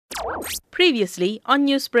Previously on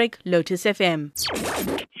Newsbreak, Lotus FM.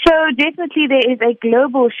 So definitely there is a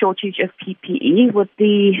global shortage of PPE with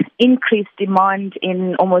the increased demand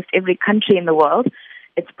in almost every country in the world.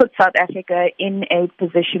 It's put South Africa in a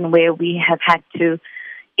position where we have had to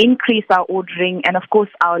increase our ordering, and of course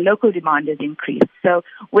our local demand has increased. So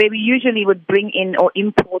where we usually would bring in or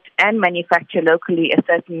import and manufacture locally a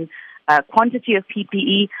certain quantity of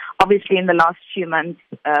PPE, obviously in the last few months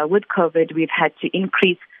with COVID, we've had to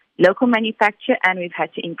increase local manufacture and we've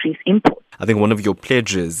had to increase imports. I think one of your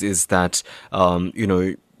pledges is that,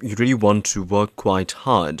 you really want to work quite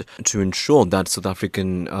hard to ensure that South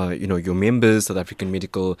African, your members, South African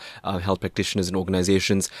medical health practitioners and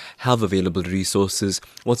organizations have available resources.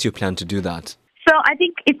 What's your plan to do that? So I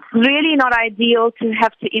think it's really not ideal to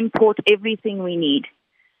have to import everything we need.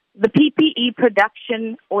 The PPE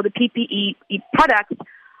production or the PPE products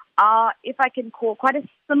are, if I can call, quite a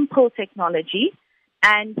simple technology,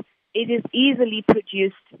 and it is easily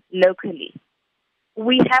produced locally.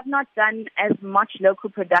 We have not done as much local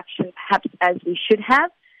production perhaps as we should have,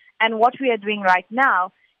 and what we are doing right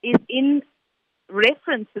now is in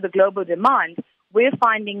reference to the global demand, we're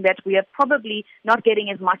finding that we are probably not getting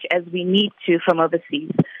as much as we need to from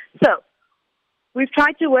overseas. So we've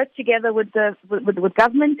tried to work together with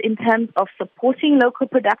government in terms of supporting local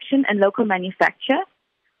production and local manufacture.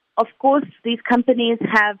 Of course, these companies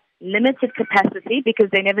have limited capacity because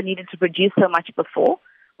they never needed to produce so much before.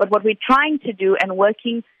 But what we're trying to do and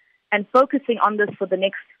working and focusing on this for the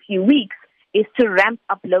next few weeks is to ramp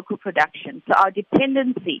up local production. So our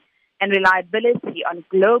dependency and reliability on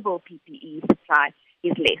global PPE supply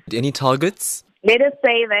is less. Any targets? Let us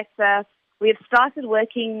say that we have started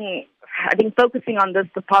working, focusing on this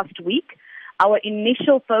the past week. Our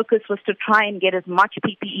initial focus was to try and get as much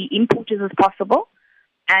PPE imported as possible.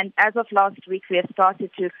 And as of last week, we have started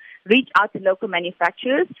to reach out to local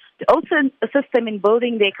manufacturers to also assist them in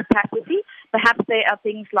building their capacity. Perhaps there are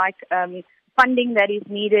things like funding that is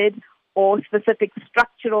needed or specific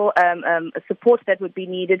structural support that would be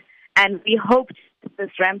needed. And we hope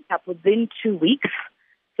this ramps up within 2 weeks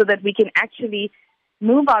so that we can actually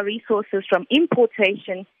move our resources from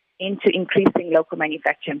importation into increasing local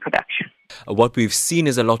manufacturing production. What we've seen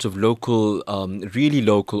is a lot of local, really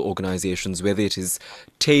local organizations, whether it is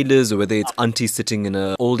tailors or whether it's aunties sitting in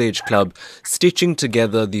an old age club, stitching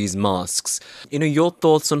together these masks. Your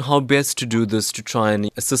thoughts on how best to do this to try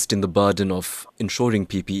and assist in the burden of ensuring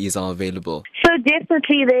PPEs are available? So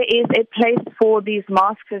definitely there is a place for these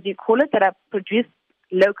masks, as you call it, that are produced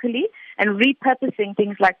locally, and repurposing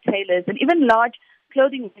things like tailors and even large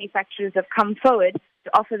clothing manufacturers have come forward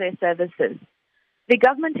to offer their services. The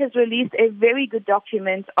government has released a very good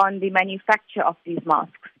document on the manufacture of these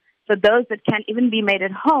masks. So those that can even be made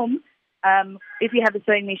at home if you have a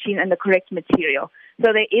sewing machine and the correct material.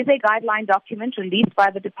 So there is a guideline document released by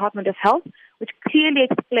the Department of Health which clearly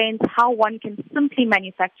explains how one can simply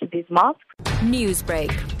manufacture these masks.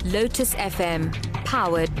 Newsbreak, Lotus FM,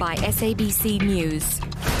 powered by SABC News.